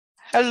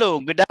Hello,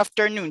 good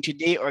afternoon.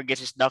 Today our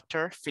guest is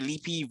Dr.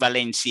 Felipe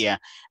Valencia,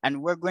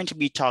 and we're going to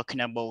be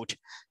talking about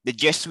the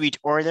Jesuit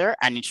order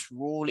and its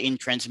role in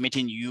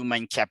transmitting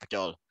human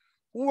capital.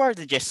 Who are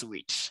the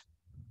Jesuits?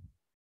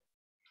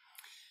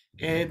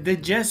 The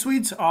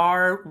Jesuits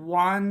are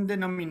one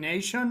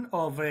denomination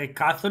of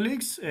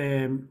Catholics.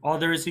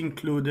 Others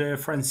include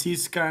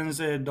Franciscans,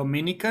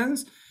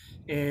 Dominicans.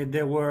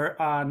 They were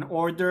an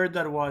order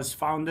that was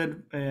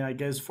founded, I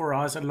guess, for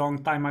us a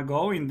long time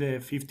ago in the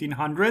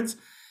 1500s,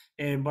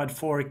 but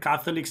for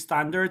Catholic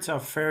standards, a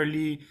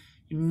fairly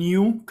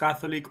new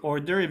Catholic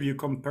order if you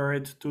compare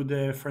it to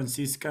the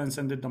Franciscans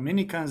and the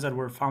Dominicans that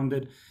were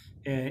founded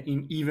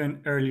in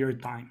even earlier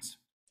times.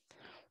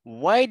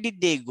 Why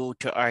did they go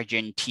to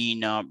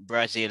Argentina,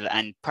 Brazil,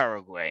 and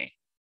Paraguay?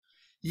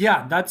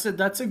 Yeah, that's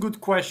a good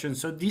question.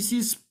 So this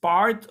is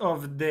part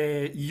of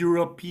the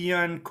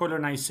European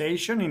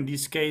colonization, in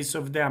this case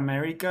of the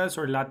Americas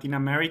or Latin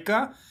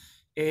America,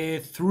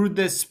 through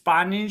the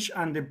Spanish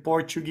and the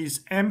Portuguese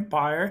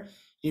Empire.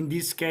 In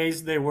this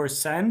case, they were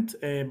sent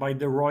by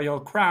the royal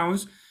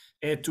crowns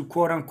to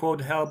quote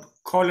unquote help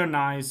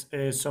colonize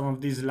some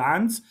of these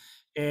lands.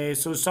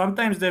 So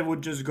sometimes they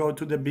would just go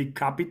to the big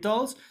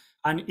capitals,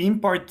 and in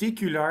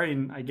particular,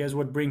 in I guess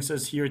what brings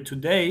us here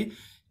today,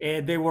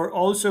 they were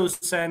also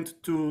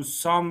sent to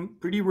some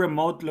pretty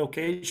remote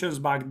locations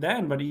back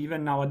then, but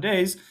even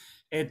nowadays,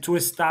 to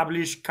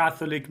establish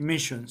Catholic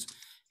missions.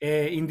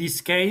 In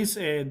this case,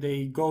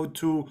 they go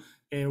to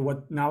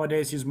what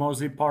nowadays is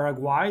mostly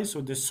Paraguay,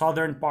 so the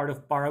southern part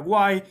of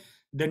Paraguay,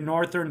 the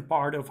northern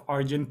part of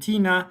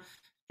Argentina,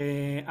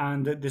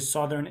 and the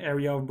southern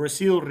area of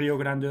Brazil, Rio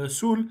Grande do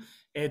Sul,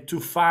 to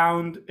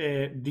found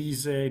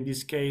these, in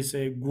this case,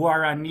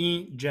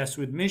 Guarani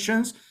Jesuit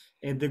missions.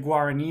 The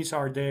Guaranis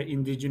are the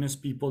indigenous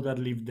people that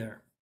live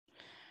there.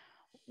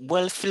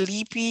 Well,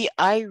 Felipe,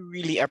 I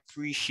really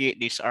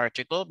appreciate this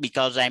article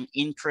because I'm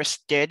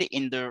interested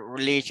in the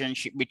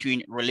relationship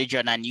between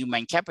religion and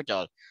human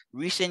capital.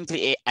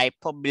 Recently, I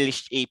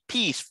published a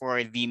piece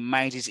for the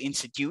Mises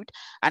Institute,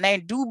 and I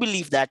do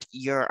believe that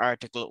your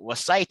article was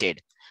cited.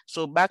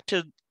 So, back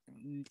to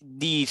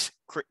these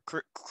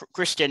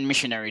Christian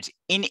missionaries.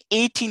 In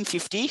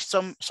 1850,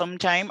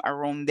 sometime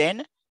around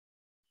then,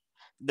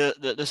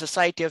 the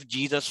Society of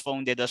Jesus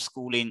founded a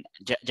school in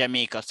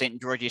Jamaica, St.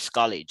 George's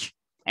College.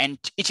 And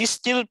it is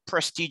still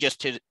prestigious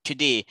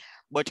today,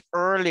 but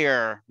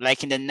earlier,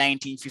 like in the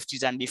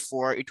 1950s and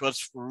before, it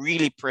was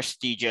really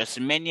prestigious.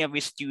 Many of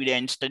his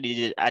students studied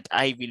it at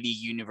Ivy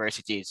League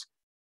universities.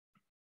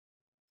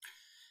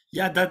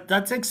 Yeah,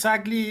 that's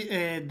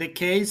exactly the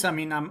case. I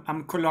mean,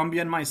 I'm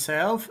Colombian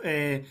myself,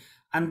 and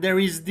there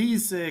is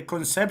this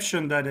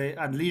conception that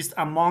at least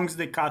amongst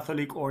the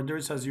Catholic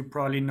orders, as you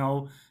probably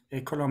know,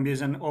 Colombia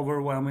is an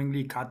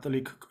overwhelmingly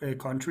Catholic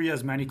country,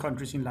 as many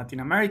countries in Latin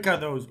America.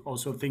 Those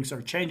also things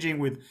are changing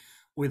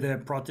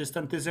with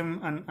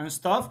Protestantism and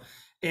stuff.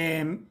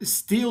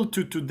 Still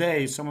to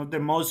today, some of the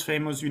most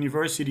famous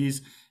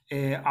universities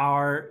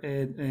are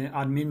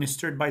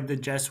administered by the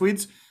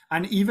Jesuits,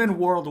 and even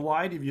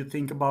worldwide, if you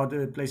think about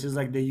places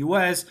like the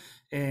US,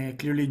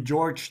 clearly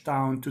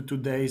Georgetown to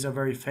today is a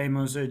very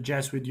famous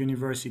Jesuit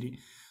university.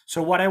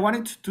 So what I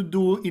wanted to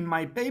do in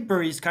my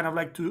paper is kind of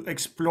like to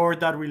explore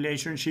that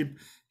relationship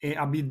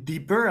a bit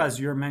deeper, as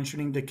you're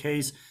mentioning the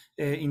case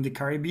in the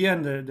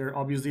Caribbean. There are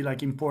obviously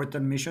like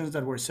important missions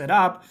that were set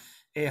up.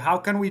 How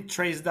can we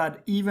trace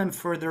that even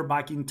further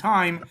back in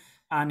time?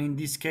 And in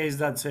this case,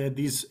 that's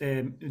these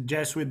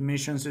Jesuit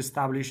missions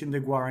established in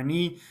the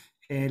Guarani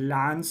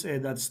lands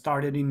that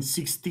started in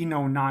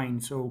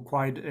 1609, so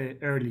quite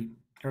early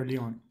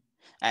on.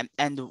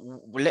 And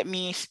let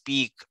me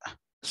speak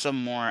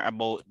some more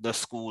about the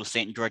school,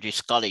 St.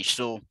 George's College.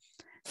 So,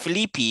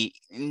 Felipe,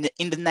 in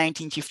the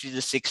 1950s,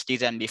 the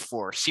 60s, and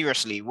before,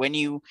 seriously, when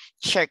you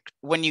check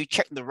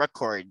the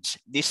records,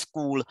 this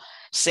school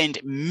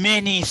sent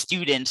many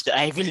students to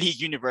Ivy League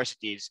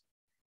universities.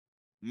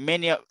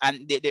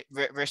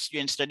 Their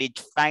students studied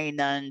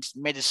finance,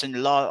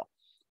 medicine, law.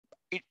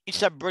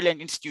 It's a brilliant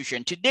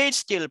institution. Today, it's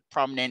still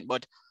prominent,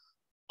 but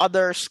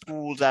other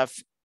schools have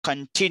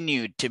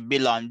continued to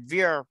build on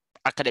their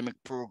academic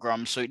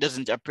programs, so it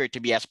doesn't appear to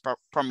be as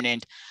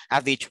prominent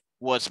as it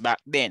was back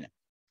then.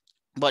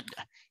 But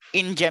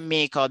in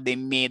Jamaica, they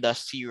made a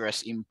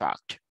serious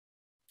impact.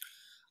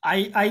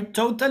 I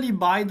totally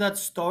buy that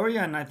story,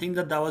 and I think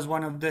that that was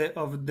one of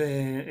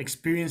the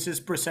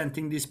experiences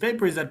presenting this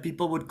paper is that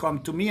people would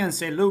come to me and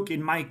say, "Look,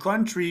 in my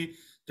country,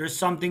 there's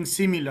something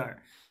similar."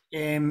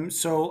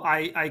 So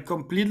I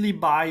completely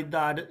buy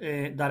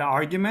that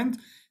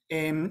argument.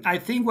 I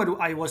think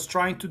what I was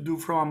trying to do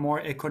from a more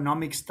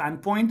economic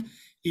standpoint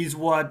is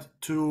what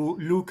to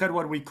look at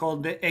what we call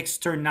the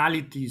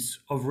externalities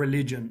of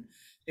religion.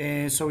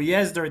 So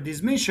yes, there are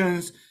these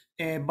missions,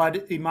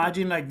 but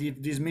imagine like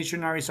these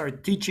missionaries are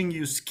teaching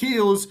you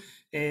skills,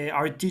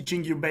 are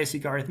teaching you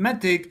basic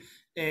arithmetic.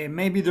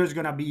 Maybe there's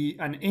going to be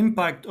an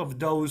impact of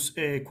those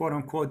quote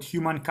unquote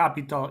human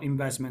capital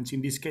investments,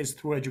 in this case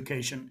through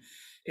education.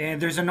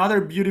 And there's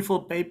another beautiful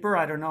paper.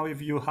 I don't know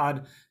if you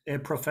had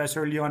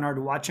Professor Leonard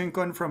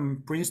Washington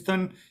from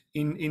Princeton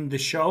in the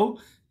show,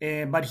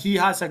 but he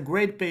has a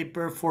great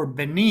paper for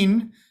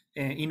Benin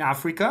in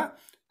Africa.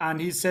 And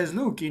he says,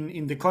 look,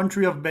 in the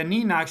country of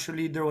Benin,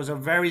 actually, there was a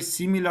very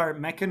similar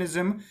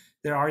mechanism.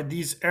 There are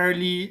these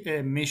early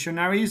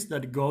missionaries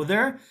that go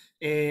there.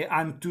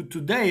 And to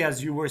today,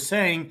 as you were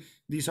saying,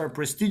 these are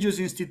prestigious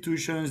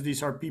institutions.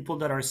 These are people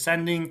that are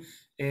sending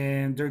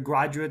and their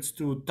graduates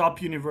to top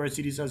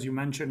universities, as you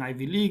mentioned,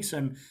 Ivy Leagues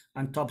and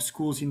top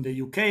schools in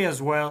the UK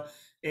as well.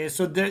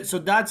 So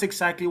that's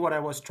exactly what I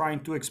was trying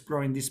to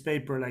explore in this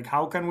paper. Like,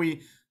 how can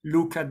we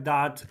look at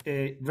that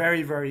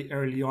very, very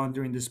early on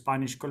during the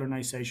Spanish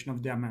colonization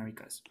of the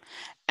Americas?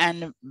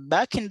 And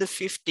back in the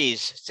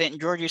 50s,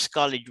 St. George's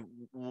College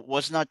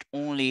was not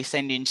only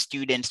sending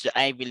students to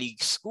Ivy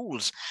League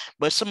schools,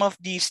 but some of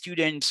these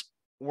students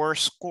were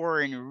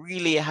scoring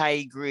really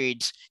high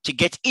grades to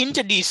get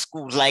into these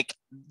schools. Like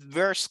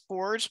their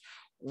scores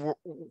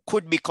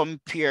could be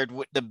compared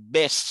with the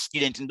best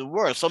students in the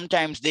world.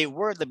 Sometimes they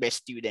were the best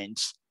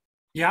students.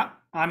 Yeah,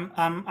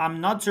 I'm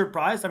not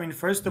surprised. I mean,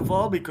 first of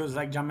all, because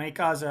like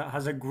Jamaica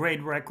has a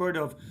great record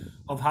of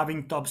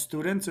having top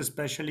students,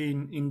 especially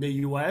in the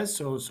US.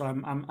 So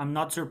I'm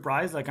not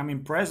surprised. Like I'm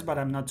impressed, but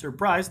I'm not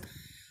surprised.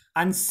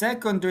 And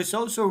second, there's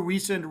also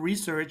recent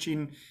research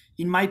in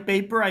my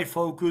paper. I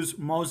focus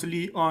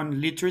mostly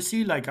on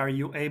literacy, like are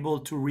you able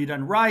to read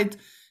and write?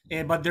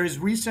 But there's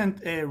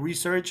recent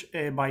research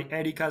by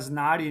Eric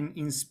Aznar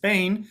in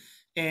Spain,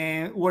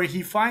 where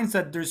he finds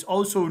that there's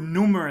also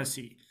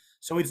numeracy.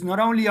 So it's not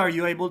only are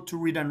you able to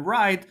read and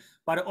write,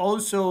 but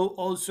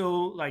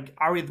also like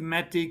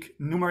arithmetic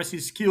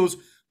numeracy skills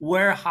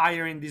were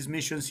higher in these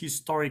missions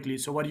historically.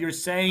 So what you're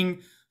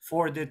saying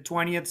for the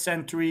 20th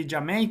century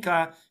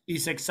Jamaica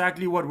is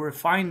exactly what we're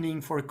finding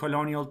for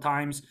colonial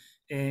times,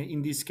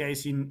 in this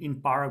case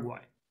in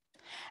Paraguay.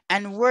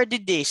 And where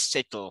did they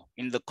settle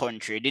in the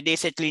country? Did they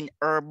settle in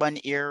urban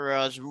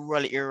areas,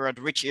 rural areas,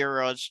 rich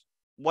areas?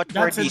 What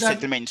were That's a, these that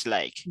settlements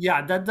like?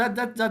 Yeah,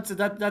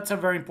 that's a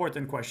very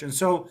important question.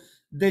 So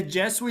the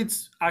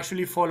Jesuits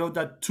actually followed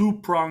a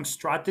two-pronged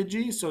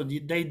strategy. So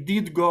they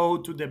did go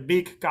to the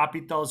big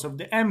capitals of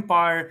the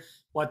empire,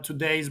 what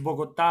today is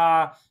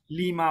Bogota,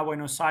 Lima,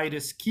 Buenos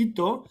Aires,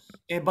 Quito,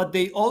 but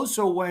they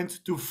also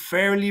went to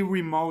fairly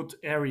remote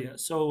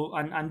areas. So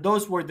and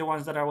those were the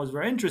ones that I was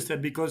very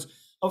interested, because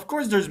of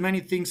course there's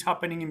many things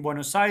happening in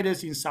Buenos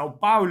Aires, in Sao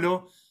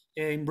Paulo,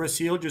 in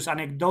Brazil. Just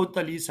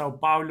anecdotally, Sao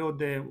Paulo,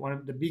 the one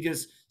of the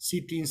biggest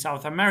city in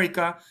South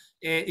America,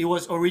 it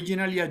was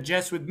originally a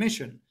Jesuit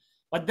mission.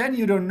 But then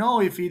you don't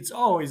know if is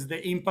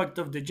the impact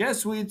of the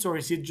Jesuits, or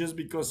is it just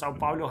because Sao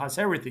Paulo has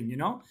everything, you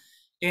know?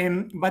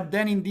 But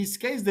then in this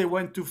case, they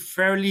went to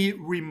fairly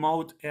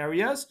remote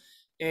areas,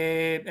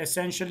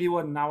 essentially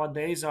what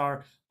nowadays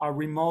are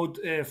remote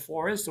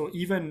forests. So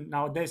even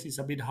nowadays, it's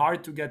a bit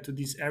hard to get to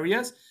these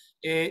areas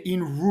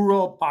in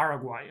rural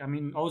Paraguay. I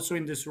mean, also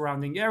in the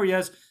surrounding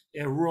areas,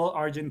 rural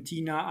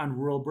Argentina and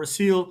rural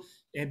Brazil.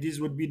 This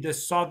would be the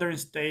southern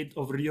state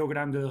of Rio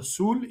Grande do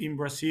Sul in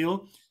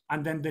Brazil,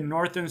 and then the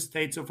northern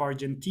states of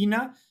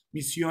Argentina,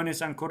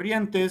 Misiones and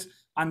Corrientes,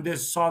 and the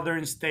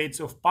southern states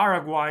of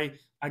Paraguay,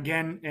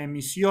 again,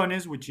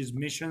 Misiones, which is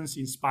missions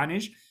in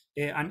Spanish,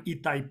 and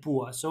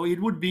Itaipua. So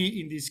it would be,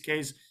 in this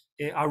case,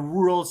 a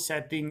rural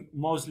setting,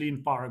 mostly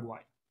in Paraguay.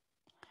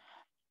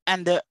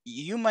 And the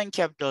human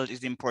capital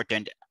is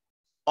important.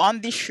 On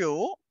the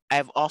show,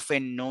 I've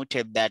often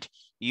noted that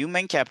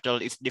human capital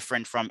is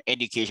different from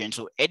education.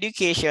 So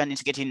education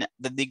is getting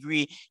the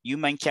degree,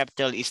 human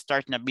capital is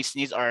starting a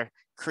business or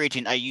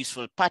creating a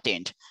useful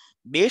patent.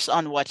 Based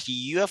on what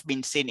you have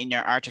been saying in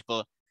your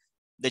article,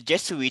 the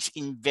Jesuits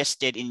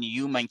invested in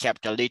human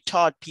capital. They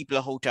taught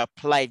people how to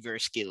apply their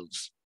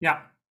skills. Yeah,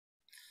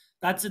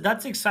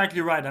 that's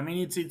exactly right. I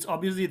mean, it's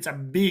obviously it's a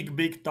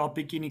big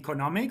topic in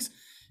economics.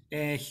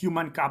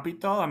 Human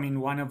capital. I mean,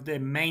 one of the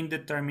main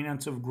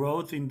determinants of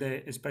growth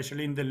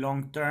especially in the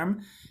long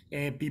term.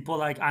 People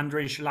like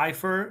Andre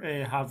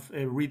Schleifer have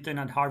written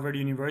at Harvard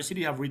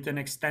University, have written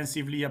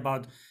extensively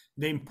about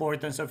the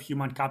importance of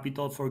human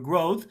capital for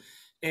growth.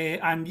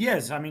 And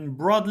yes, I mean,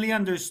 broadly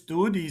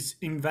understood is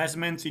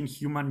investments in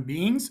human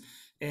beings.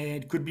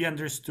 It could be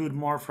understood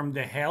more from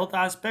the health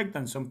aspect,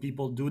 and some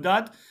people do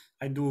that.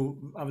 I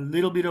do a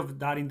little bit of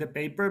that in the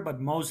paper, but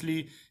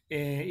mostly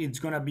it's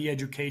going to be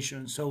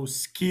education. So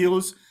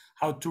skills,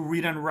 how to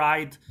read and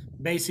write,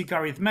 basic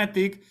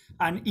arithmetic.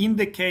 And in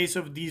the case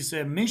of these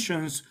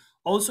missions,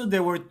 also they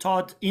were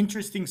taught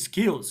interesting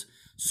skills.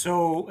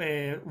 So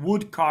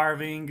wood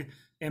carving,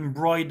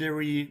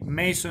 embroidery,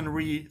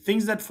 masonry,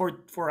 things that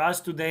for us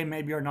today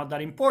maybe are not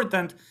that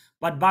important,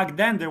 but back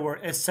then they were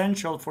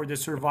essential for the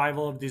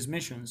survival of these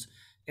missions.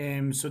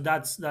 So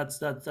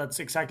that's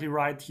exactly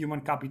right.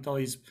 Human capital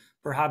is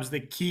perhaps the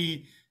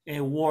key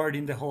word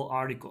in the whole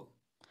article.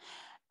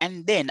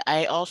 And then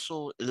I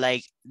also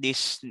like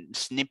this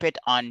snippet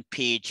on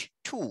page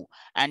 2,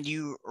 and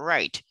you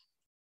write,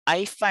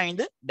 I find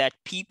that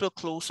people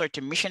closer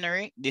to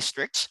missionary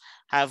districts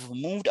have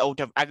moved out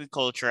of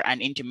agriculture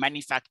and into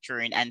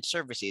manufacturing and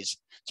services,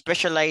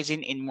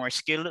 specializing in more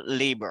skilled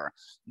labor.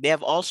 They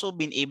have also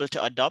been able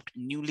to adopt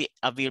newly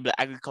available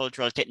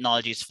agricultural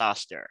technologies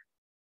faster.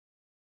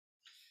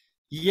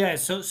 Yeah,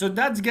 so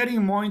that's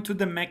getting more into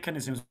the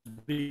mechanisms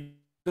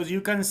because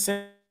you can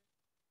say,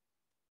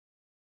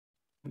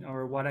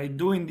 or what I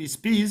do in this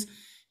piece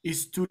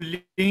is to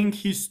link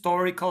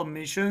historical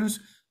missions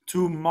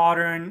to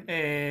modern.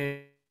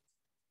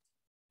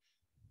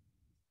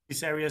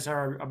 These areas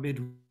are a bit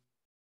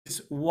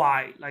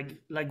why,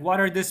 like what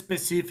are the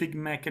specific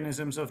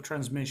mechanisms of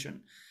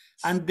transmission.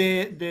 And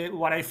the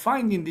what I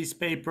find in this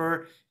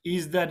paper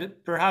is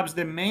that perhaps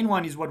the main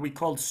one is what we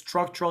call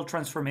structural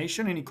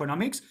transformation in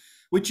economics,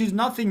 which is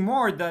nothing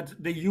more than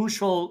the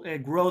usual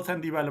growth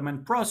and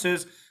development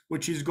process,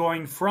 which is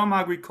going from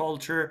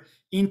agriculture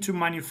into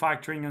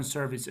manufacturing and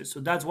services. So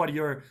that's what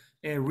you're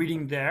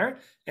reading there,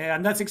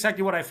 and that's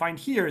exactly what I find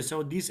here.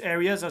 So these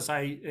areas, as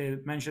I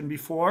mentioned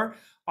before,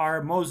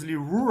 are mostly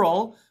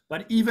rural,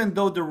 but even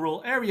though the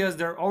rural areas,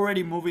 they're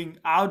already moving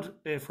out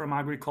from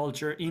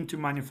agriculture into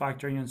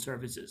manufacturing and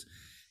services.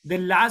 The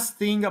last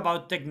thing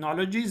about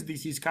technologies,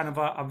 this is kind of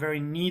a very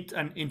neat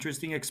and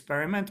interesting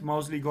experiment,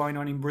 mostly going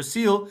on in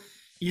Brazil,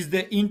 is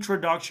the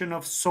introduction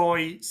of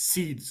soy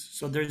seeds.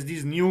 So there's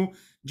this new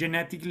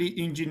genetically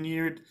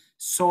engineered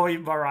soy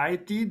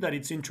variety that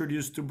it's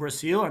introduced to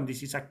Brazil, and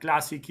this is a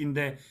classic in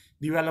the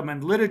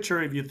development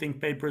literature. If you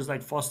think papers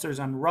like Foster's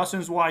and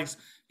Rosenzweig's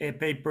a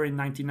paper in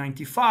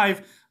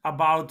 1995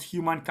 about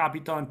human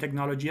capital and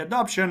technology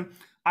adoption,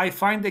 I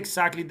find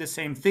exactly the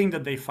same thing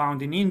that they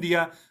found in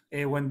India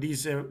when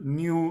these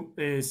new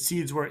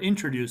seeds were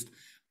introduced.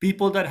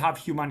 People that have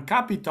human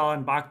capital,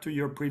 and back to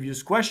your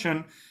previous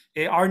question,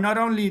 are not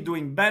only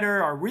doing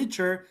better, are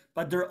richer,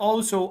 but they're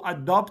also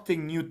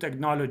adopting new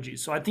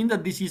technologies. So I think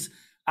that this is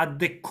at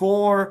the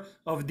core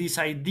of this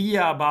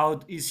idea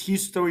about, is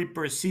history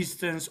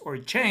persistence or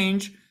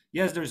change?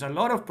 Yes, there's a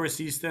lot of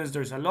persistence,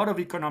 there's a lot of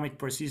economic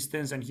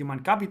persistence and human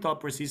capital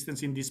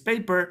persistence in this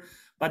paper,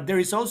 but there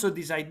is also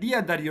this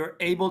idea that you're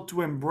able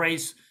to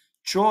embrace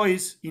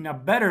choice in a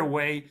better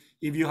way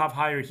if you have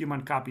higher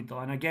human capital.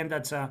 And again,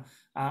 that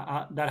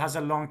has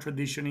a long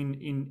tradition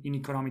in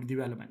economic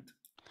development.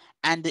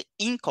 And the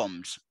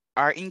incomes,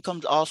 are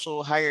incomes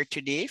also higher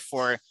today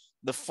for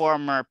the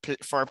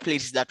for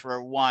places that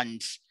were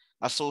once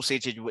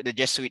associated with the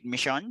Jesuit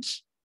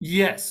missions?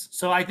 Yes.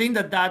 So I think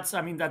that that's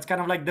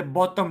kind of like the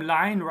bottom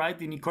line, right?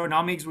 In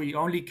economics, we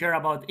only care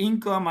about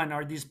income and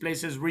are these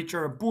places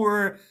richer or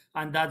poorer,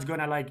 and that's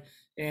gonna like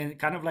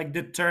kind of like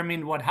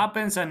determine what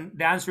happens. And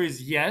the answer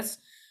is yes.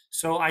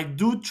 So I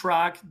do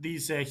track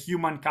this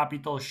human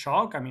capital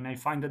shock. I mean, I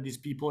find that these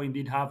people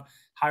indeed have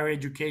higher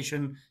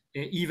education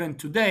even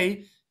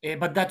today,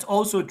 but that's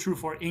also true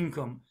for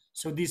income.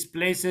 So these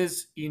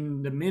places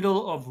in the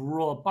middle of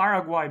rural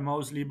Paraguay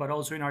mostly, but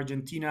also in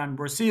Argentina and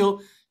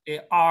Brazil,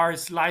 are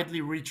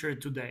slightly richer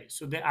today?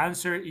 So the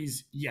answer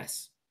is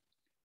yes.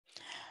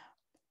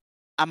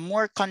 A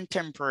more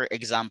contemporary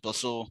example.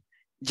 So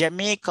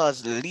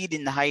Jamaica's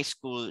leading high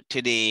school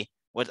today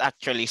was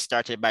actually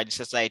started by the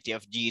Society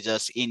of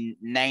Jesus in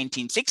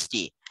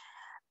 1960.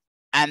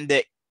 And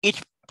it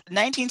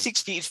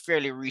 1960 is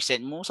fairly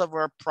recent. Most of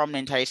our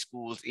prominent high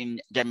schools in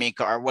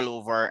Jamaica are well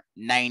over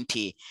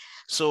 90.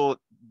 So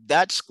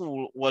that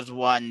school was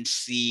once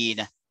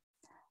seen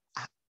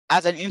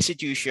as an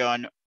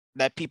institution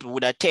that people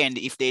would attend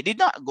if they did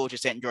not go to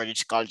St.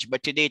 George's College,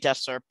 but today it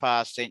has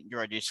surpassed St.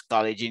 George's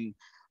College in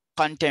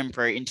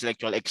contemporary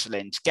intellectual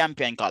excellence,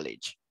 Campion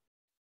College.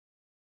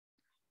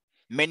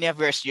 Many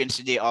of our students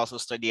today also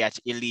study at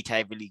elite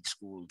Ivy League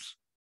schools.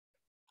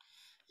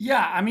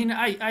 Yeah, I mean,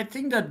 I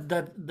think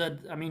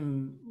that I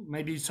mean,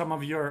 maybe some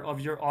of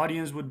your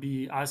audience would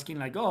be asking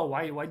like, oh,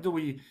 why do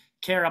we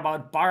care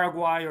about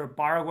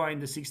Paraguay in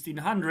the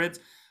 1600s?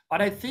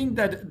 But I think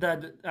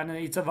that and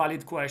it's a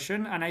valid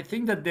question, and I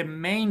think that the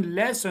main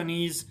lesson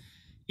is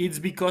it's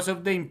because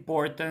of the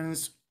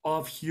importance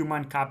of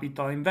human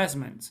capital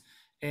investments.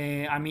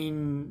 I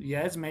mean,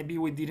 yes, maybe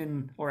we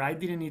didn't, or I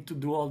didn't need to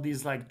do all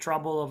this like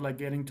trouble of like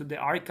getting to the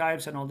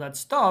archives and all that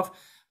stuff,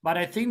 but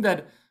I think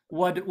that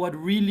what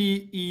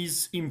really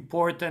is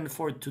important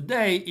for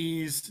today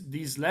is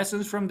these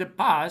lessons from the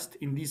past,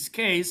 in this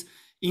case,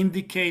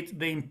 indicate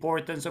the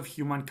importance of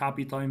human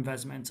capital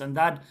investments. And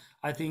that,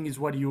 I think, is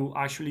what you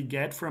actually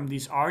get from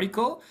this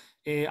article.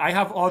 I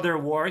have other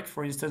work,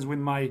 for instance, with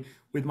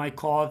my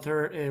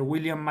co-author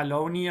William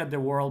Maloney at the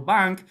World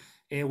Bank.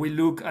 We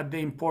look at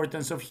the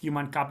importance of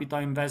human capital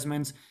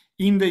investments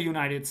in the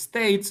United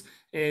States,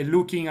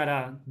 looking at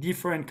a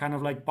different kind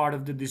of like part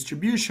of the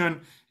distribution,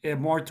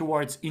 more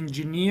towards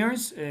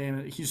engineers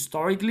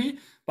historically,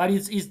 but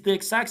it's the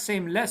exact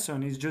same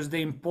lesson. It's just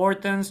the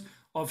importance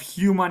of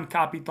human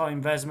capital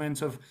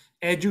investments, of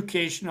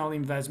educational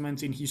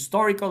investments in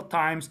historical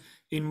times,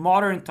 in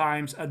modern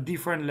times, at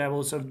different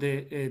levels of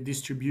the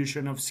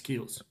distribution of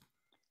skills.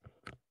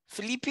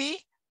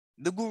 Felipe,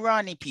 the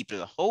Gurani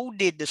people, how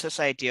did the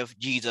Society of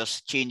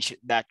Jesus change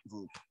that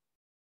group?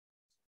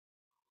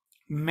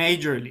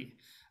 majorly.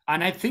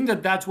 And I think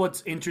that that's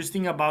what's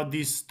interesting about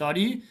this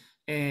study.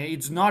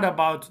 It's not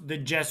about the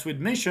Jesuit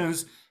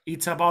missions,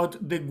 it's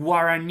about the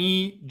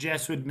Guarani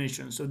Jesuit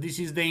mission. So this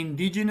is the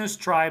indigenous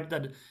tribe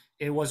that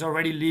was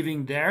already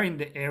living there in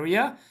the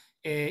area.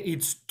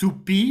 It's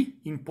Tupi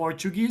in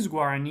Portuguese.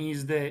 Guarani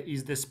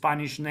is the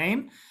Spanish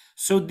name.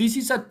 So this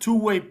is a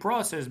two-way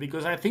process,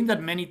 because I think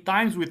that many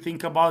times we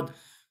think about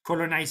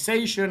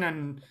colonization,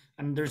 and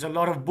there's a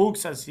lot of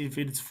books as if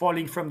it's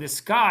falling from the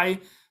sky,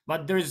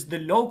 but there's the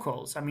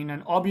locals. I mean,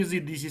 and obviously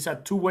this is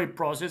a two-way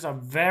process, a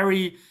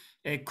very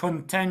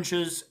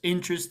contentious,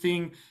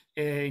 interesting,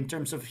 in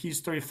terms of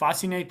history,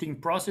 fascinating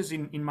process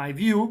in my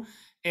view.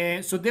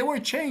 So they were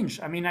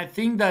changed. I mean, I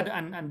think that,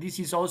 and this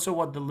is also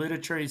what the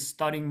literature is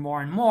studying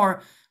more and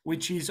more,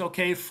 which is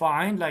okay,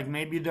 fine, like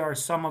maybe there are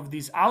some of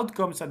these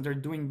outcomes and they're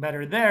doing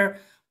better there,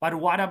 but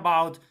what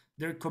about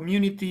their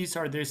communities?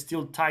 Are they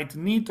still tight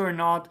knit or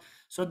not?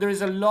 So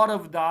there's a lot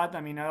of that.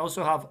 I mean, I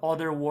also have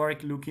other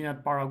work looking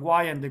at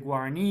Paraguay and the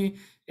Guarani,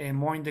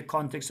 more in the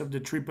context of the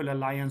Triple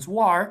Alliance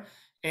War.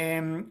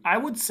 And I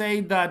would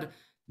say that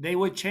they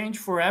would change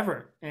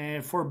forever,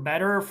 for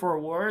better or for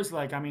worse.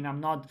 Like, I mean, I'm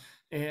not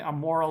a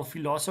moral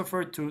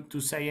philosopher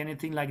to say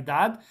anything like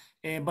that,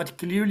 but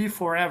clearly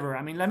forever.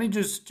 I mean, let me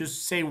just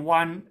say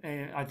one,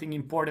 I think,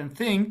 important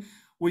thing,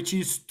 which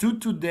is to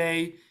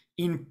today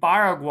in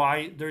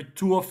Paraguay, there are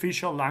two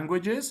official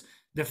languages.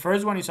 The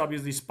first one is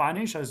obviously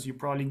Spanish, as you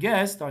probably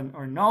guessed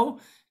or know,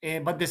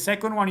 but the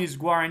second one is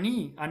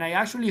Guarani. And I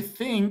actually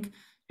think,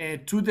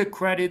 to the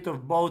credit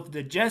of both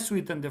the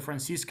Jesuit and the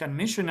Franciscan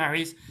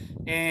missionaries,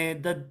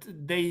 that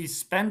they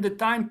spend the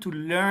time to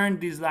learn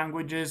these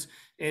languages,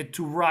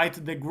 to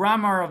write the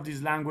grammar of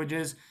these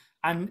languages.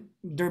 And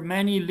there are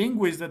many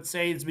linguists that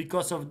say it's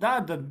because of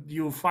that that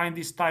you find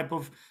this type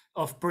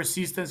of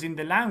persistence in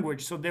the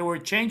language. So they were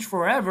changed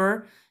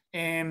forever,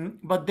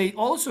 but they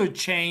also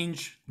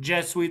changed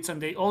Jesuits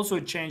and they also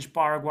changed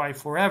Paraguay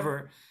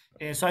forever.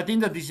 So I think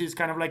that this is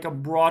kind of like a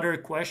broader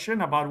question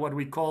about what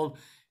we call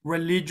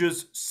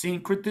religious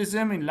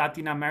syncretism in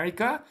Latin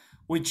America,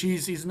 which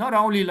is not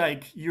only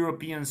like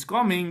Europeans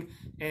coming,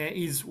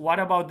 is what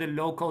about the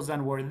locals that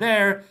were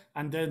there?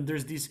 And then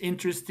there's this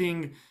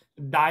interesting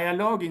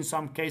dialogue, in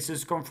some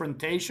cases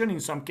confrontation, in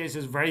some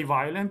cases very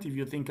violent, if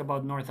you think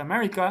about North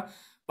America,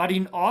 but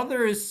in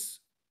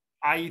others,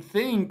 I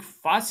think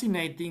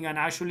fascinating and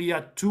actually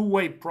a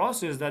two-way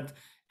process that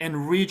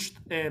enriched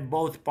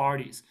both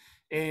parties.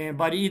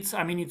 But it's,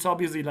 I mean, it's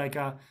obviously like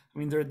I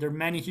mean, there are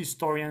many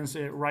historians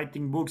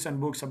writing books and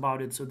books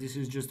about it. So this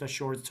is just a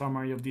short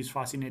summary of this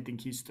fascinating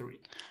history.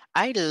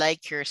 I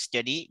like your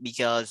study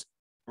because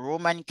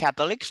Roman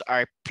Catholics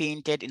are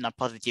painted in a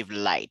positive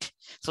light.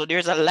 So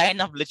there's a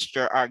line of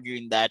literature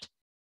arguing that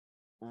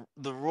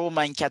the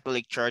Roman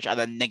Catholic Church had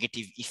a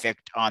negative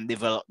effect on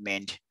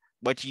development.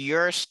 But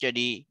your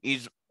study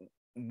is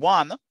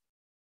one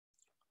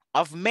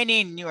of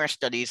many newer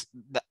studies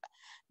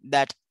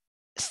that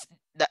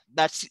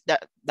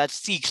that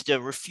seeks to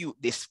refute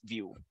this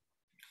view.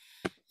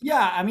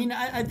 Yeah, I mean,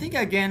 I think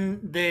again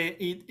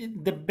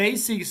the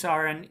basics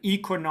are an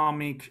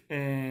economic,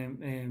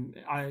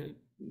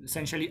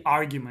 essentially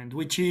argument,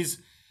 which is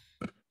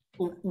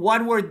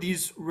what were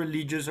these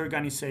religious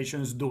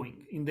organizations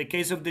doing? In the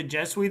case of the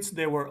Jesuits,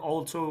 they were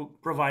also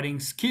providing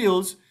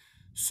skills,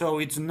 so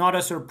it's not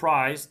a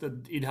surprise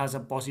that it has a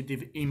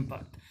positive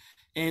impact.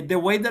 And the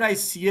way that I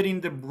see it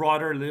in the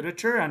broader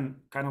literature, and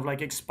kind of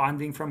like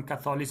expanding from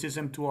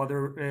Catholicism to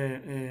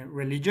other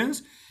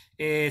religions,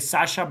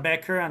 Sasha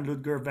Becker and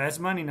Ludger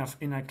Westman,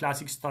 in a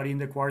classic study in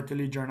the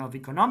Quarterly Journal of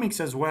Economics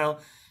as well,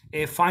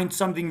 find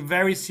something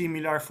very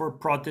similar for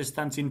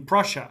Protestants in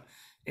Prussia.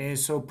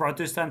 So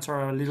Protestants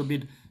are a little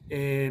bit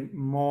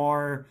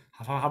more,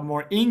 have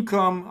more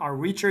income, are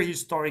richer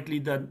historically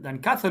than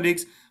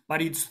Catholics,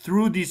 but it's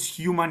through this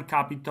human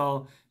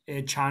capital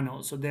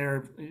channel. So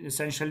they're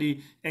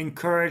essentially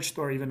encouraged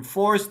or even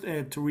forced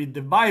to read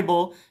the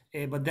Bible.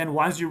 But then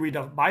once you read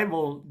a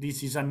Bible,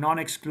 this is a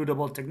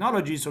non-excludable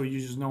technology, so you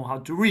just know how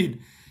to read.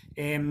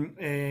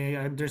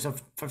 There's a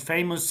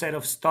famous set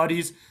of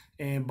studies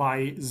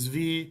by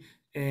Zvi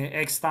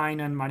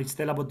Eckstein and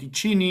Maristella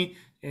Botticini,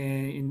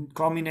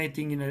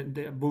 culminating in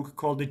a book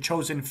called The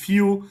Chosen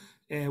Few,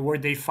 where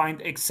they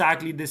find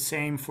exactly the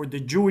same for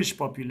the Jewish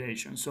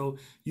population. So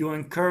you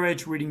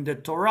encourage reading the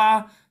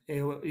Torah,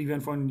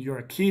 even when you're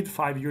a kid,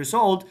 5 years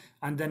old,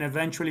 and then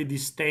eventually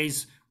this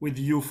stays with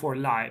you for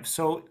life.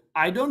 So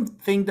I don't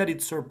think that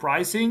it's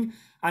surprising.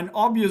 And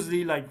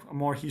obviously, like a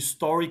more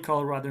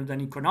historical rather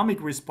than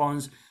economic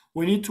response,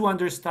 we need to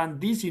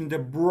understand this in the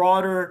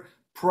broader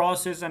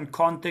process and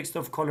context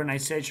of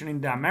colonization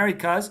in the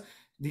Americas.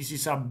 This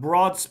is a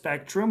broad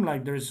spectrum.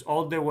 Like there's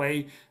all the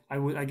way,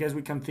 I guess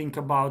we can think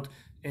about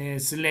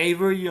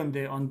slavery on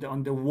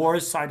the war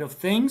side of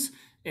things,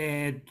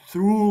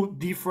 through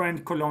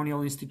different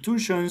colonial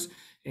institutions,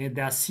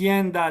 the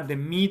Hacienda, the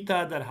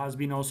Mita, that has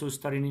been also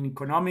studied in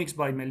economics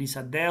by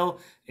Melissa Dell,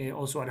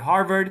 also at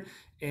Harvard,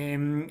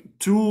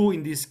 to,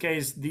 in this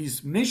case,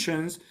 these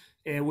missions,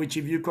 which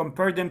if you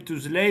compare them to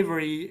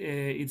slavery,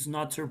 it's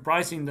not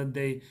surprising that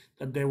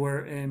they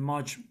were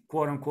much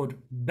quote unquote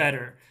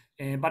better.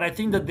 But I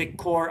think that the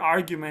core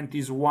argument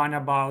is one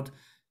about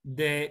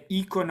the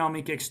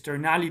economic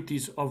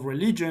externalities of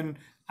religion,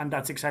 and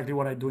that's exactly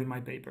what I do in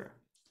my paper.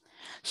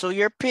 So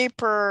your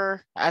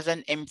paper has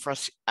an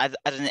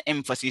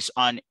emphasis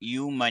on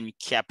human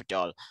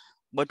capital,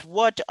 but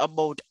what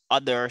about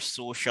other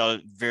social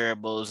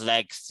variables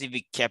like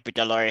civic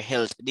capital or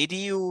health? Did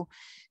you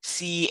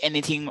see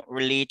anything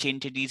relating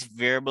to these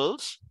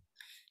variables?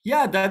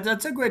 Yeah,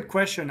 that's a great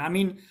question. I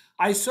mean,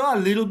 I saw a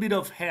little bit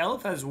of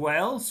health as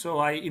well.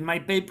 So in my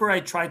paper, I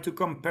tried to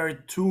compare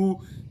two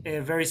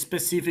very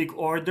specific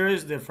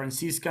orders, the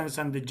Franciscans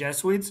and the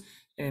Jesuits.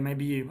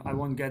 Maybe I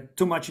won't get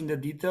too much in the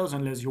details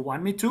unless you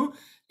want me to.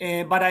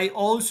 But I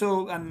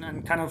also,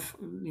 and kind of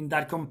in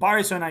that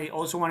comparison, I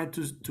also wanted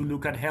to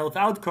look at health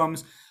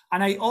outcomes.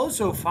 And I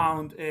also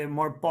found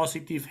more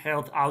positive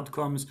health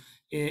outcomes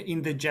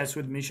in the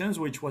Jesuit missions,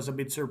 which was a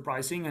bit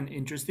surprising and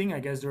interesting. I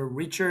guess they're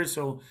richer,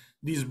 so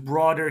these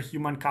broader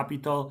human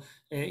capital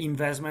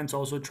investments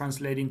also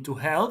translating to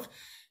health.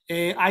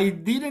 I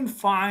didn't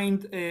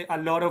find a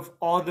lot of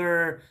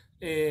other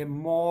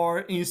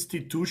more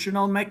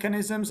institutional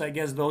mechanisms. I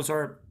guess those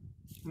are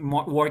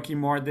working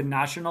more at the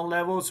national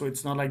level. So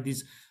it's not like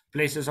these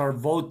places are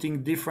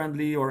voting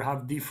differently or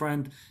have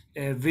different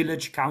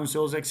village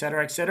councils, et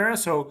cetera, et cetera.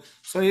 So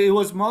it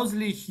was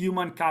mostly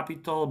human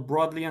capital,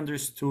 broadly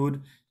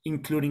understood,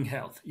 including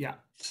health. Yeah.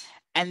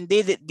 And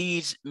did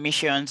these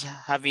missions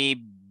have a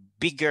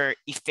bigger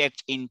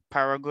effect in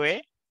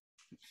Paraguay?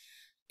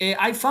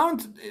 I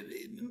found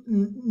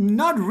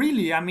not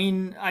really. I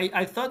mean,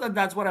 I thought that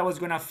that's what I was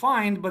going to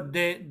find, but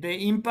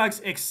the impacts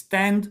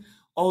extend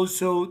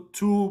also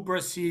to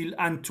Brazil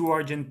and to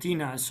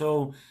Argentina.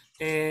 So,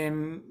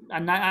 and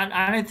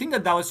I think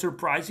that that was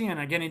surprising.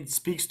 And again, it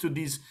speaks to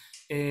this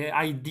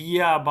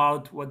idea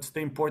about what's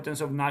the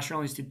importance of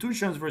national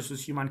institutions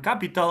versus human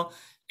capital.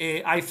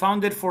 I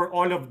found it for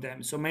all of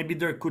them. So maybe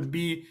there could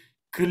be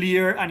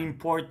clear and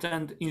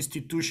important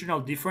institutional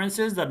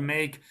differences that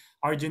make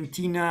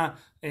Argentina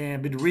a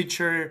bit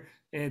richer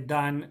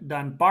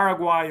than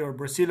Paraguay, or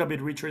Brazil a bit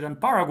richer than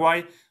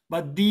Paraguay.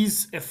 But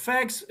these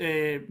effects,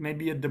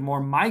 maybe at the more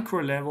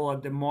micro level,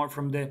 at the more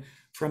from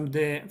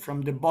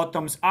the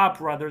bottoms up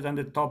rather than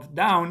the top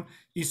down,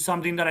 is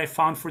something that I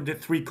found for the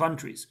three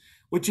countries,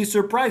 which is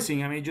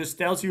surprising. I mean, it just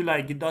tells you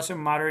like it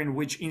doesn't matter in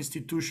which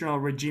institutional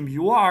regime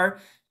you are,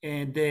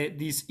 and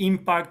this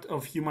impact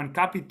of human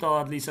capital,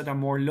 at least at a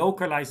more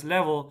localized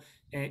level,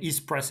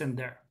 is present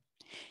there.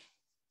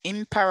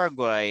 In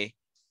Paraguay,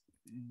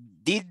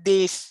 did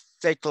they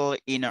settle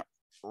in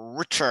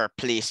richer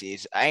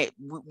places?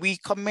 We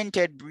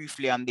commented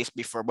briefly on this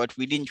before, but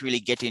we didn't really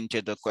get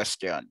into the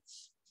question.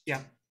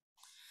 Yeah.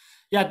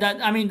 Yeah,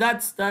 that I mean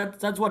that's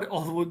what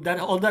all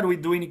that we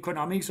do in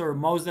economics, or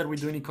most that we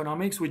do in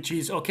economics, which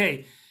is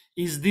okay,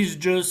 is this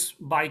just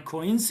by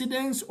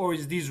coincidence, or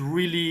is this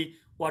really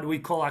what we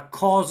call a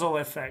causal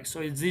effect?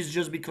 So is this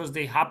just because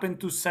they happen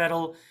to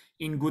settle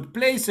in good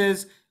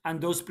places, and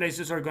those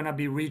places are going to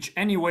be rich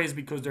anyways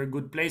because they're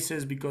good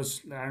places, because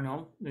I don't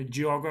know, the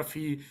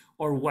geography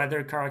or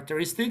weather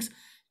characteristics?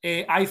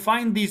 I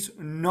find this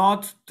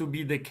not to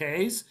be the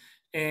case.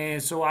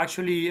 So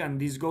actually, and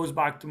this goes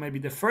back to maybe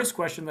the first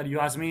question that you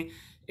asked me,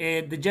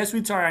 the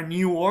Jesuits are a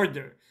new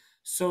order.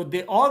 So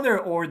the other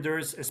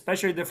orders,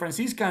 especially the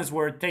Franciscans,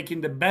 were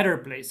taking the better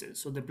places.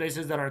 So the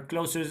places that are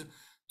closest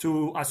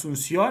to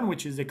Asunción,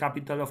 which is the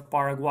capital of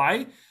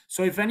Paraguay.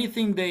 So if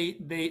anything,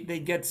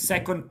 they get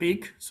second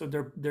pick. So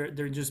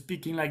they're just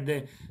picking like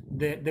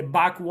the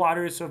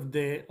backwaters of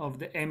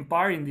the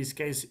empire, in this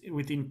case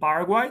within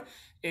Paraguay,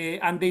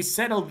 and they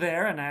settle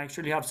there. And I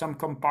actually have some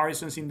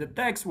comparisons in the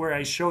text where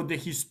I showed the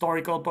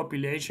historical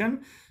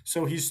population.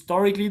 So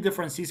historically, the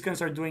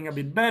Franciscans are doing a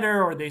bit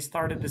better, or they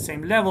start at the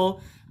same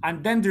level.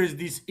 And then there's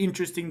this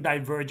interesting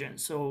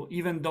divergence. So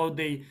even though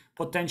they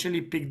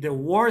potentially pick the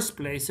worst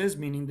places,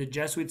 meaning the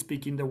Jesuits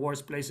picking the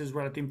worst places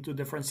relative to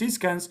the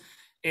Franciscans,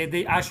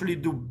 they actually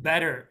do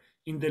better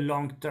in the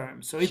long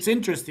term. So it's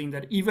interesting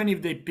that even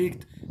if they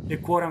picked the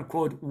quote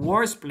unquote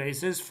worst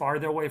places,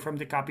 farther away from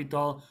the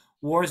capital,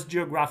 worse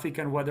geographic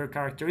and weather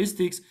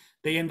characteristics,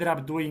 they ended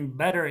up doing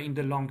better in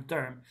the long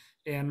term.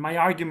 And my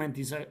argument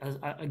is,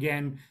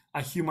 again,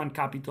 a human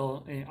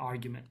capital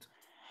argument.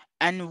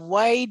 And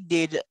why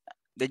did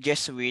the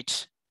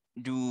Jesuits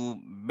do?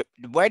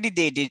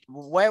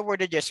 Why were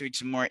the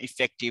Jesuits more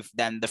effective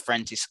than the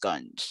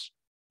Franciscans?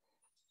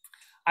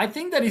 I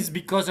think that is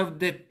because of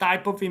the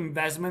type of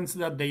investments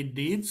that they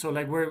did. So,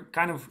 like, we're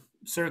kind of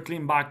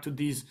circling back to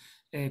this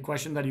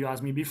question that you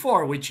asked me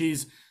before, which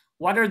is,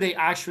 what are they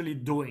actually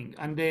doing?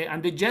 And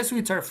the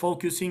Jesuits are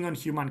focusing on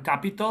human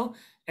capital,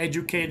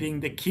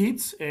 educating the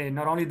kids,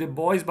 not only the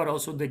boys but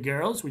also the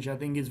girls, which I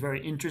think is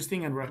very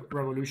interesting and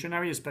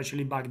revolutionary,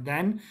 especially back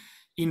then.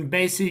 In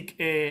basic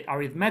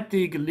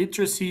arithmetic,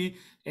 literacy,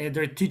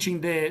 they're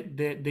teaching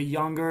the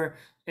younger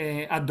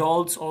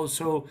adults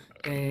also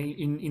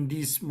in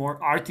these more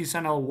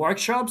artisanal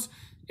workshops.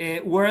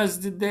 Whereas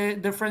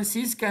the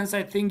Franciscans,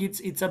 I think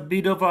it's a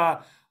bit of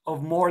a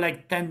of more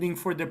like tending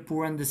for the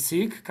poor and the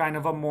sick, kind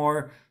of a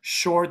more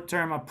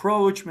short-term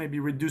approach, maybe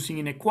reducing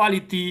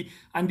inequality.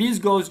 And this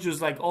goes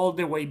just like all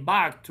the way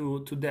back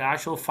to the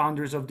actual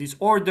founders of these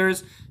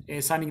orders,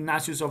 San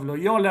Ignatius of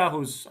Loyola,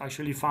 who's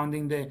actually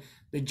founding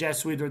the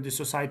Jesuit or the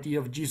Society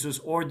of Jesus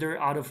order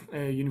out of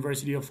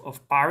University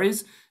of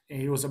Paris.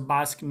 He was a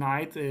Basque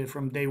Knight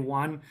from day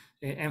one,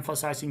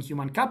 emphasizing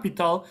human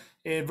capital,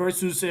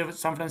 versus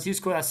San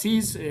Francisco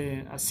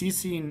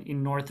Assisi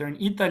in northern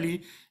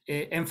Italy,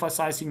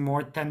 emphasizing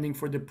more tending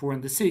for the poor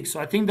and the sick. So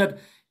I think that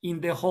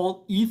in the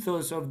whole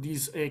ethos of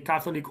these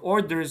Catholic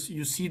orders,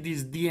 you see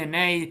this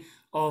DNA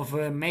of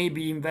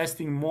maybe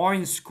investing more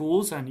in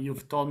schools. And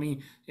you've told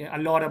me a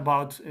lot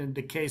about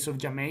the case of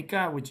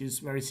Jamaica, which is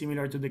very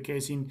similar to the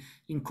case in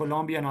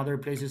Colombia and other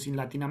places in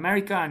Latin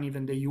America and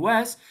even the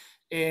US.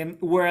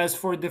 Whereas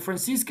for the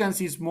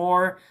Franciscans, is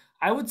more,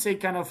 I would say,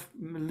 kind of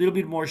a little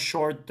bit more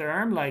short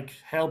term, like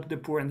help the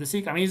poor and the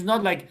sick. I mean, it's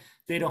not like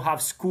they don't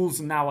have schools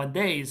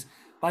nowadays,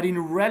 but in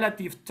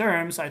relative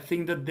terms, I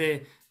think that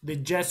the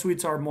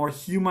Jesuits are more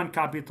human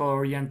capital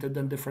oriented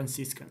than the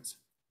Franciscans.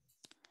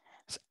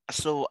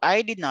 So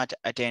I did not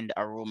attend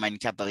a Roman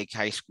Catholic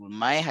high school.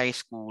 My high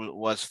school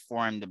was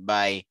formed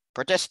by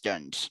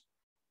Protestants.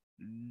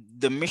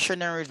 The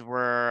missionaries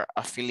were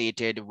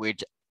affiliated with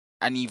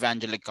an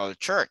evangelical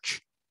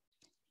church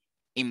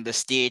in the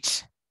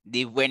States.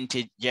 They went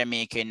to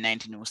Jamaica in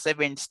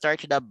 1907,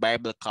 started a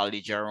Bible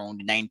college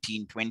around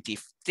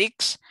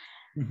 1926,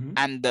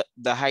 and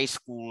the high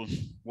school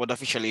was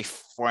officially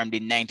formed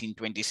in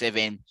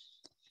 1927.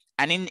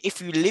 And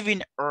if you live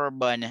in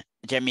urban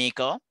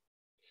Jamaica,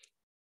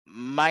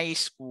 my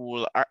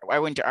school, I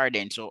went to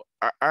Arden. So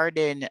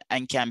Arden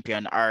and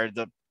Campion are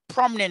the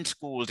prominent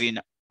schools in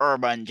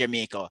urban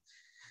Jamaica.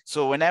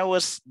 So when I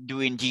was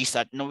doing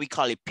GSAT, no, we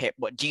call it PEP,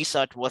 but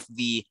GSAT was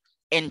the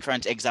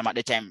entrance exam at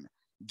the time.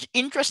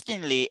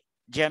 Interestingly,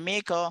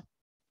 Jamaica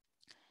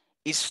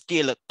is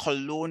still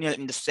colonial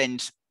in the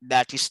sense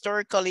that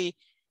historically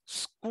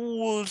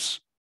schools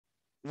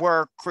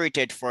were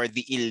created for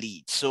the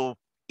elite. So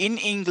in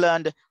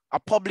England, a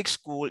public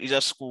school is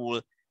a school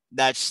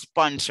that's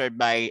sponsored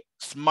by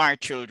smart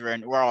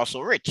children who are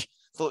also rich.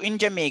 So in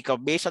Jamaica,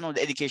 based on how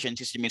the education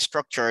system is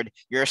structured,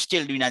 you're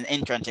still doing an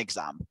entrance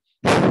exam.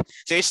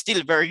 So it's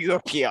still very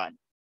European.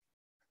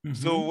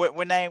 So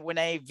when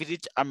I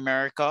visit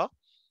America,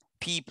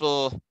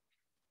 people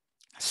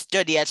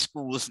study at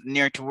schools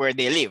near to where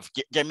they live.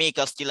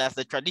 Jamaica still has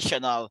the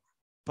traditional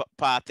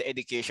path to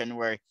education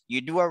where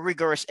you do a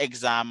rigorous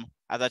exam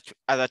as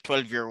a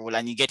 12-year-old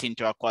and you get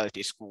into a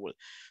quality school.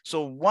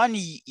 So one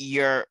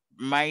year,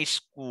 my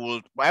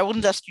school, I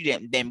wasn't a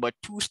student then, but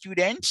two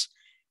students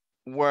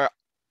were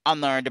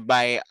honored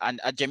by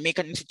a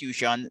Jamaican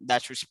institution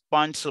that's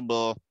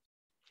responsible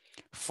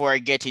for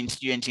getting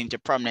students into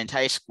prominent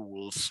high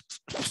schools,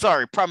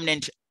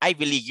 prominent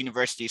Ivy League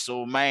universities.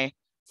 So my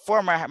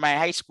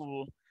high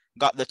school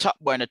got the top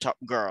boy and the top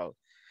girl.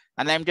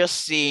 And I'm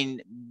just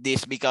saying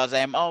this because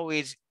I'm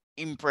always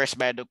impressed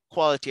by the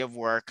quality of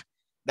work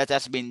that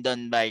has been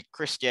done by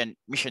Christian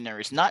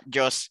missionaries, not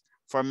just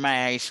for my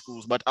high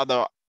schools, but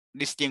other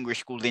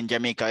distinguished schools in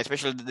Jamaica,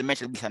 especially the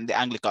Methodists and the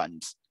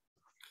Anglicans.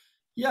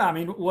 Yeah, I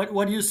mean,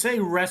 what you say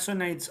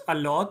resonates a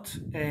lot.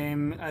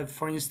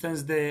 For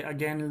instance,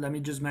 again, let me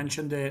just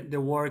mention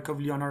the work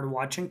of Leonard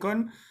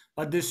Washington.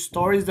 But the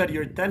stories that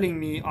you're telling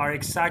me are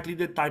exactly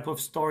the type of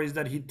stories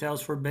that he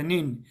tells for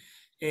Benin.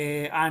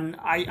 And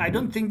I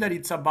don't think that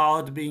it's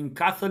about being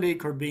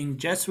Catholic or being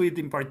Jesuit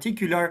in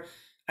particular.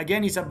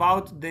 Again, it's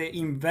about the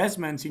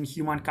investments in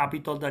human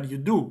capital that you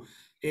do.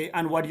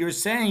 And what you're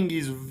saying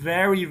is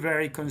very,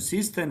 very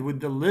consistent with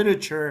the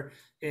literature,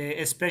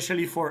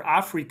 especially for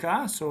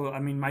Africa. So,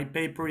 I mean, my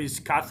paper is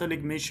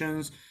Catholic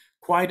missions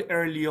quite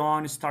early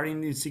on, starting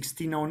in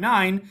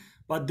 1609.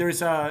 But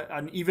there's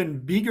an even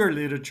bigger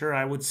literature,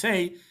 I would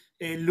say,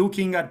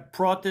 looking at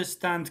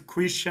Protestant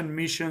Christian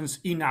missions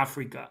in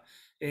Africa.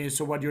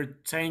 So what you're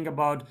saying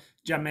about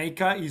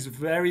Jamaica is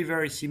very,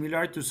 very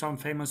similar to some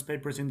famous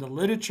papers in the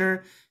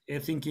literature,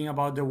 thinking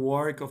about the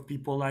work of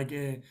people like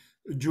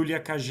Julia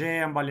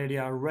Cagé and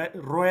Valeria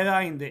Rueda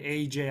in the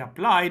AJ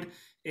Applied,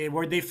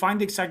 where they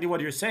find exactly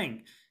what you're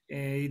saying.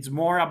 It's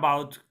more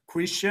about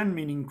Christian,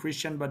 meaning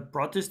Christian but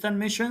Protestant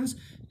missions,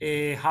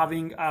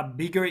 having a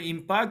bigger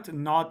impact,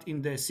 not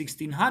in the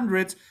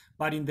 1600s,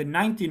 but in the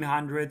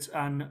 1900s,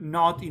 and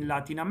not in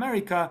Latin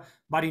America,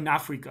 but in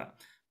Africa.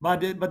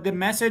 But the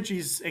message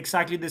is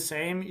exactly the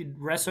same. It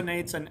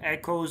resonates and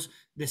echoes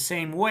the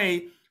same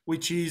way,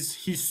 which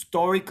is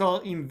historical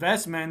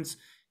investments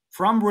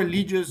from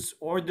religious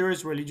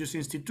orders, religious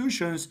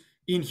institutions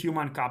in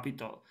human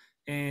capital.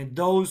 And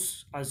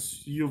those,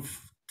 as you're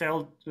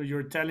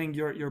telling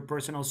your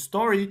personal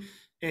story,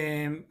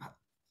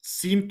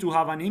 seem to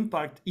have an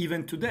impact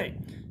even today.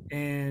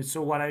 And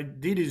so what I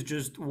did is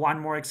just one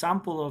more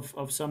example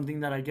of something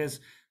that I guess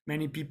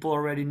many people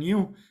already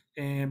knew.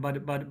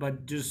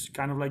 But just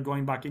kind of like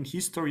going back in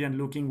history and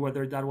looking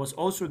whether that was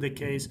also the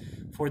case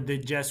for the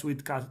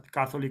Jesuit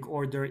Catholic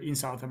order in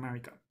South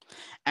America.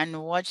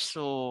 And what's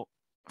so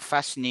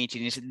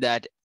fascinating is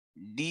that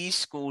these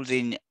schools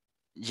in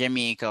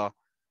Jamaica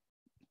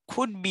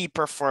could be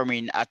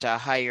performing at a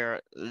higher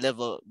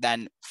level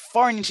than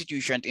foreign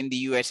institutions in the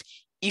US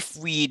if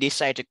we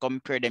decide to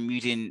compare them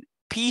using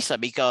PISA,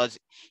 because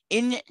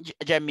in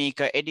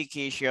Jamaica,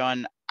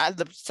 education at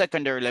the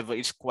secondary level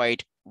is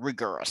quite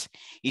rigorous.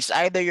 It's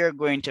either you're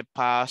going to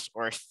pass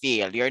or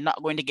fail. You're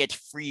not going to get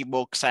free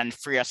books and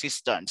free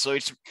assistance. So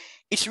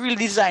it's really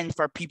designed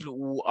for people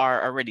who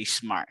are already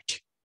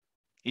smart.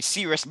 It's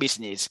serious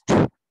business.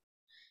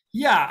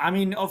 Yeah, I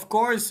mean, of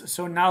course.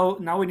 So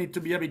now we need to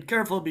be a bit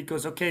careful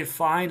because, okay,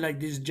 fine, like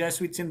these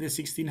Jesuits in the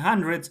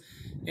 1600s,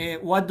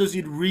 what does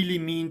it really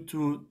mean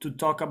to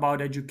talk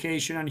about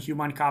education and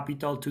human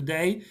capital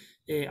today?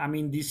 I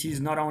mean, this is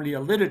not only a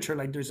literature,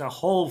 like there's a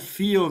whole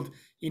field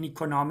in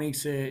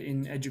economics,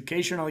 in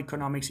educational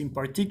economics in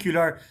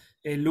particular,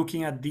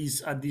 looking at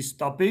these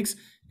topics.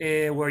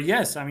 Where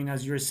yes, I mean,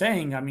 as you're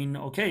saying, I mean,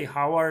 okay,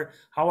 how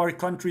are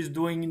countries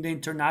doing in the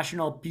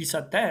international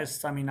PISA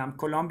tests? I mean, I'm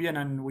Colombian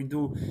and we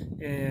do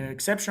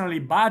exceptionally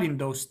bad in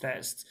those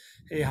tests.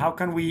 How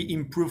can we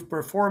improve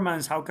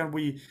performance? How can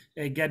we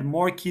get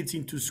more kids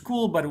into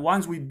school? But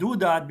once we do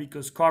that,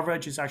 because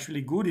coverage is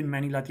actually good in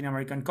many Latin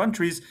American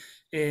countries,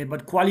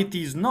 but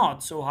quality is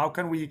not. So how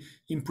can we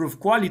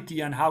improve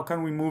quality, and how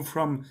can we move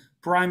from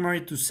primary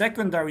to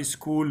secondary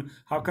school?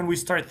 How can we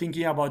start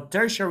thinking about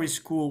tertiary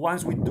school?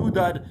 Once we do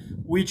that,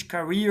 which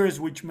careers,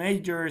 which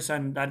majors?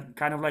 And that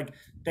kind of like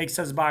takes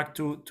us back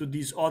to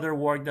this other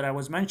work that I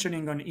was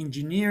mentioning on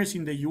engineers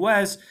in the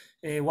US.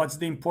 What's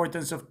the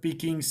importance of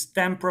picking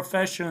STEM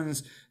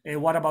professions?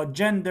 What about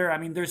gender? I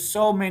mean, there's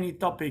so many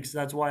topics.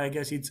 That's why I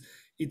guess it's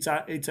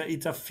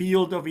a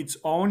field of its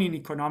own in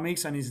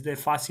economics, and it's the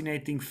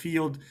fascinating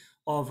field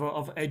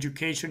of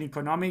education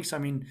economics. I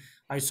mean,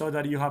 I saw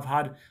that you have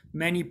had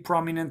many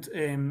prominent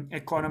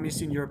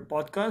economists in your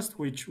podcast,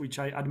 which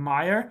I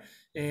admire.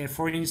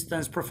 For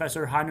instance,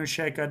 Professor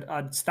Hanushek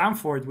at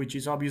Stanford, which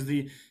is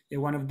obviously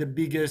one of the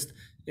biggest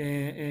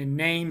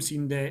names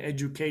in the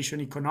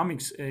education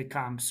economics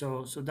camp.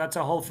 So that's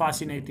a whole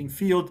fascinating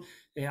field.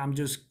 I'm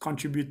just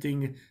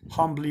contributing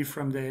humbly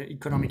from the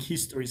economic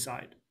history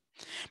side.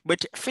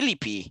 But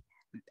Felipe,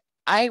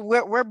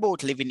 we're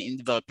both living in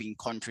developing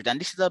countries, and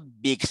this is a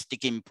big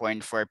sticking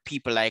point for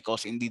people like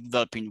us in the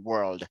developing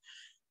world.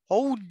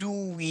 How do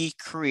we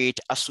create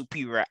a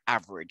superior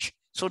average?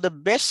 So the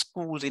best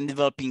schools in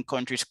developing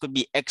countries could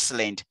be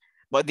excellent,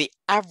 but the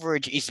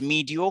average is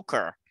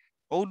mediocre.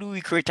 How do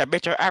we create a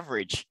better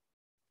average?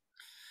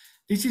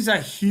 This is a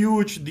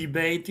huge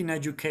debate in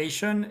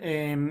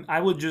education. I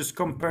would just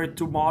compare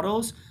two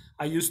models.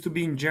 I used to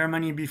be in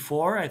Germany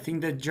before. I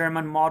think the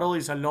German model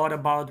is a lot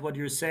about what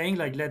you're saying.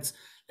 Like let's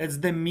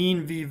the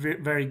mean be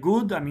very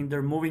good. I mean,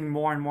 they're moving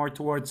more and more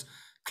towards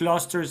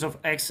clusters of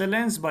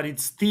excellence, but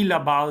it's still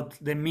about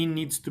the mean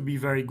needs to be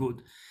very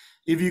good.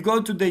 If you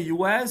go to the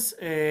US,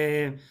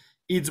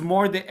 it's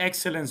more the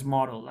excellence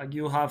model. Like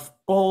you have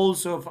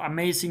poles of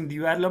amazing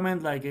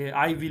development, like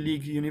Ivy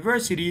League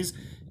universities,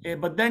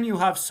 but then you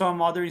have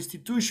some other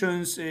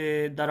institutions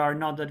that are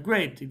not that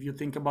great. If you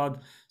think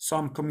about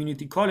some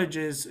community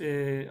colleges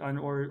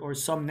or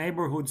some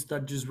neighborhoods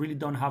that just really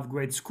don't have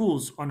great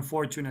schools,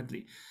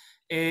 unfortunately.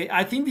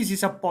 I think this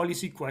is a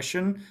policy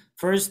question.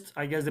 First,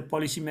 I guess the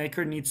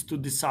policymaker needs to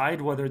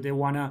decide whether they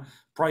want to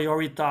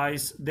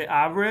prioritize the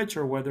average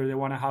or whether they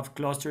want to have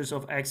clusters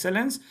of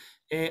excellence.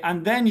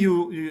 And then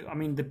I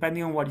mean,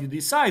 depending on what you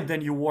decide,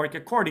 then you work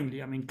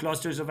accordingly. I mean,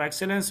 clusters of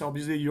excellence,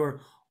 obviously,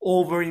 you're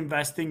over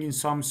investing in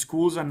some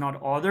schools and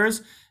not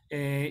others.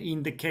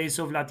 In the case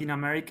of Latin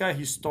America,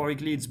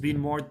 historically, it's been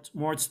more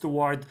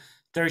toward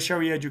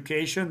tertiary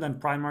education than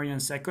primary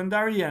and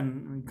secondary.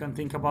 And you can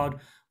think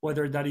about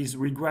whether that is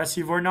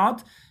regressive or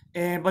not.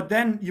 But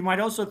then you might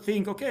also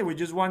think, okay, we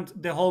just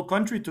want the whole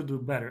country to do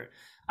better.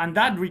 And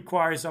that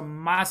requires a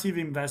massive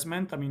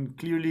investment. I mean,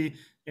 clearly,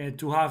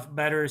 to have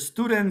better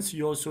students,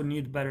 you also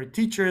need better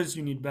teachers,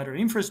 you need better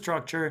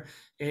infrastructure,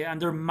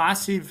 and there are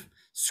massive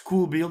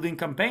school building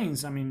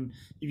campaigns. I mean,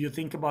 if you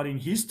think about in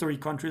history,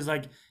 countries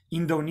like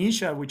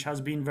Indonesia, which has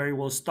been very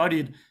well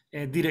studied,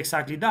 did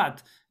exactly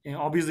that.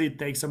 Obviously, it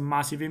takes a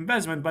massive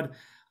investment, but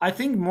I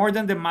think more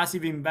than the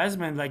massive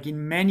investment, like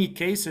in many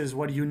cases,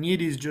 what you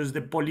need is just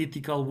the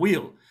political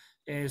will.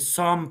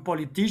 Some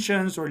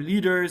politicians or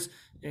leaders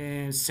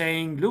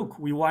saying, "Look,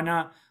 we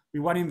wanna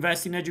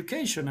invest in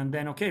education," and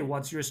then, okay,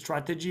 what's your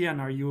strategy? And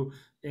are you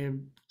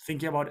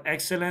thinking about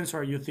excellence,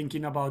 or are you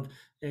thinking about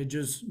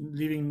just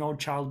leaving no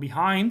child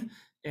behind?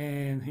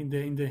 And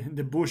in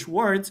the Bush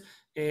words,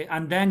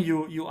 and then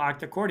you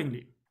act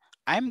accordingly.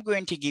 I'm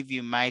going to give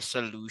you my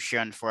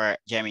solution for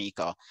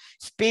Jamaica.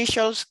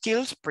 Spatial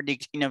skills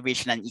predict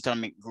innovation and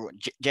economic growth.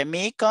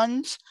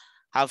 Jamaicans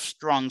have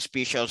strong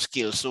spatial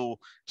skills. So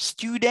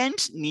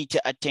students need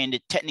to attend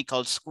the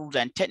technical schools,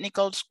 and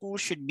technical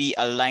schools should be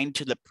aligned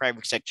to the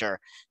private sector.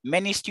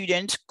 Many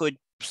students could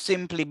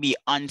simply be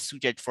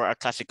unsuited for a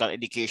classical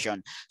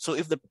education. So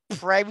if the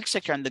private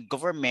sector and the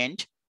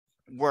government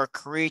were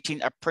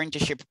creating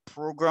apprenticeship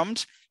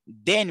programs,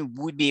 then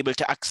we'd be able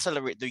to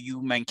accelerate the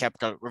human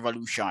capital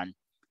revolution.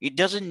 It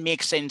doesn't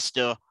make sense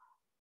to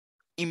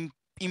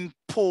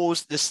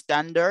impose the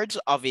standards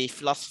of a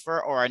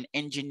philosopher or an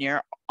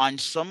engineer on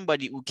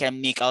somebody who can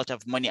make out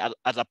of money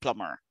as a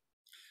plumber.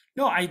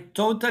 No, I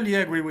totally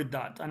agree with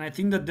that. And I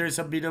think that there's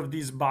a bit of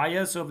this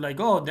bias of like,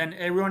 oh, then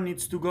everyone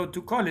needs to go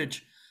to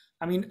college.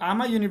 I mean,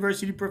 I'm a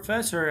university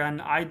professor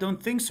and I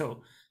don't think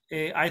so.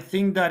 I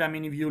think that, I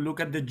mean, if you look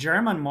at the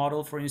German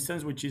model, for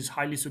instance, which is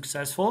highly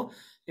successful,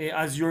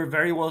 as you're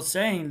very well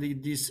saying,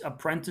 these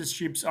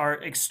apprenticeships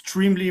are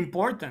extremely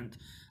important.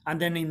 And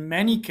then in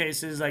many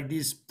cases, like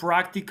these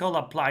practical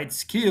applied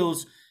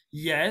skills,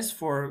 yes,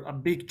 for a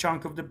big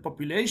chunk of the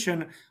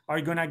population,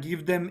 are going to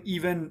give them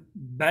even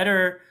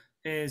better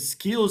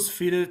skills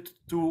fitted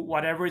to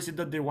whatever is it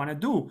that they want to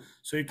do.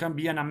 So you can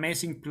be an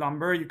amazing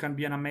plumber, you can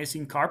be an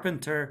amazing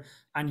carpenter,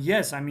 and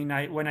yes, I mean,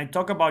 when I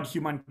talk about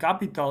human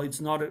capital,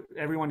 it's not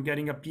everyone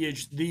getting a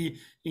PhD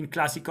in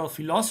classical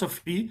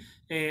philosophy.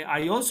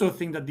 I also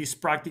think that these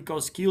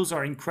practical skills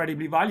are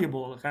incredibly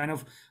valuable, kind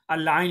of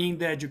aligning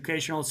the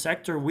educational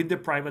sector with the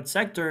private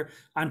sector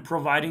and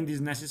providing these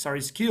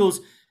necessary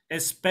skills,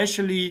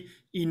 especially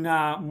in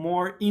a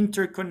more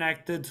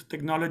interconnected,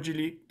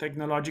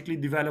 technologically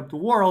developed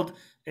world.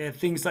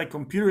 Things like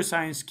computer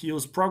science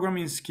skills,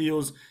 programming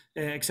skills,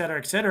 et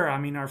cetera, I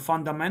mean, are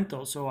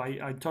fundamental. So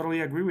I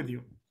totally agree with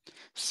you.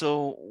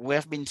 So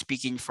we've been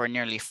speaking for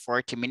nearly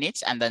 40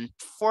 minutes, and then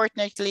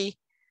fortunately,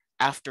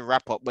 I have to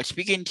wrap up. But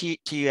speaking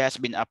to you has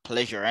been a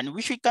pleasure, and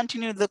we should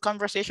continue the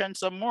conversation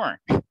some more.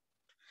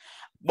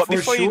 But For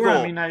before you sure. I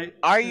go, mean,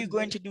 are you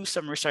going to do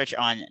some research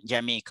on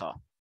Jamaica?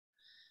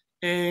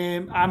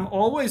 I'm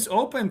always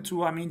open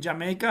to. I mean,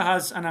 Jamaica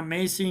has an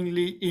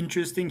amazingly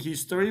interesting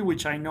history,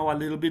 which I know a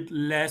little bit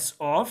less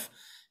of.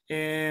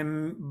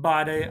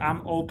 But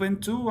I'm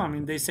open to. I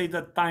mean, they say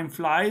that time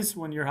flies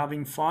when you're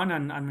having fun,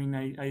 and I mean,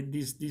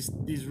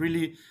 this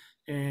really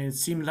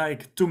seemed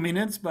like 2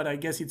 minutes, but I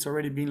guess it's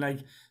already been like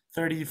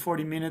 30,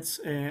 40 minutes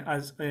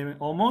as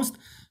almost.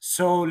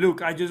 So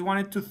look, I just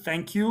wanted to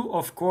thank you.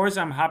 Of course,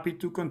 I'm happy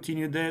to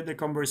continue the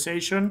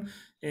conversation.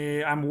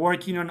 I'm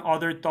working on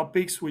other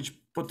topics which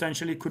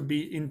potentially could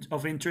be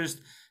of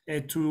interest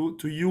to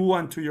you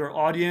and to your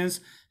audience.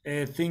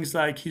 Things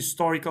like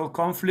historical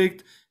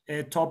conflict,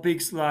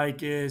 topics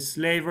like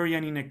slavery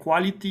and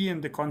inequality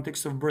in the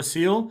context of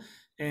Brazil.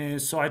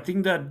 So I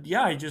think that,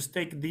 yeah, I just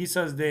take this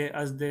as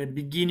the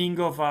beginning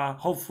of a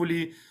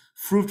hopefully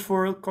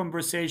fruitful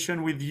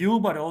conversation with you,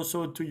 but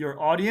also to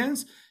your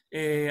audience.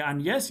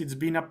 And yes, it's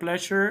been a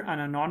pleasure and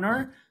an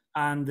honor.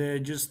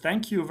 And just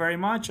thank you very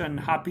much, and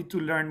happy to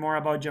learn more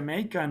about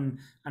Jamaica,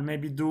 and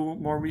maybe do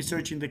more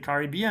research in the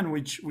Caribbean,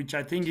 which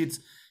I think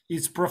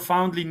it's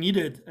profoundly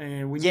needed.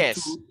 We need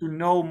Yes. to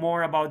know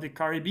more about the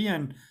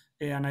Caribbean,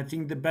 and I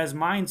think the best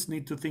minds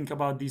need to think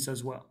about this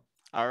as well.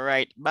 All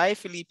right. Bye,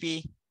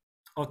 Felipe.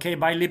 Okay,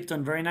 bye,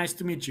 Lipton. Very nice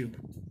to meet you.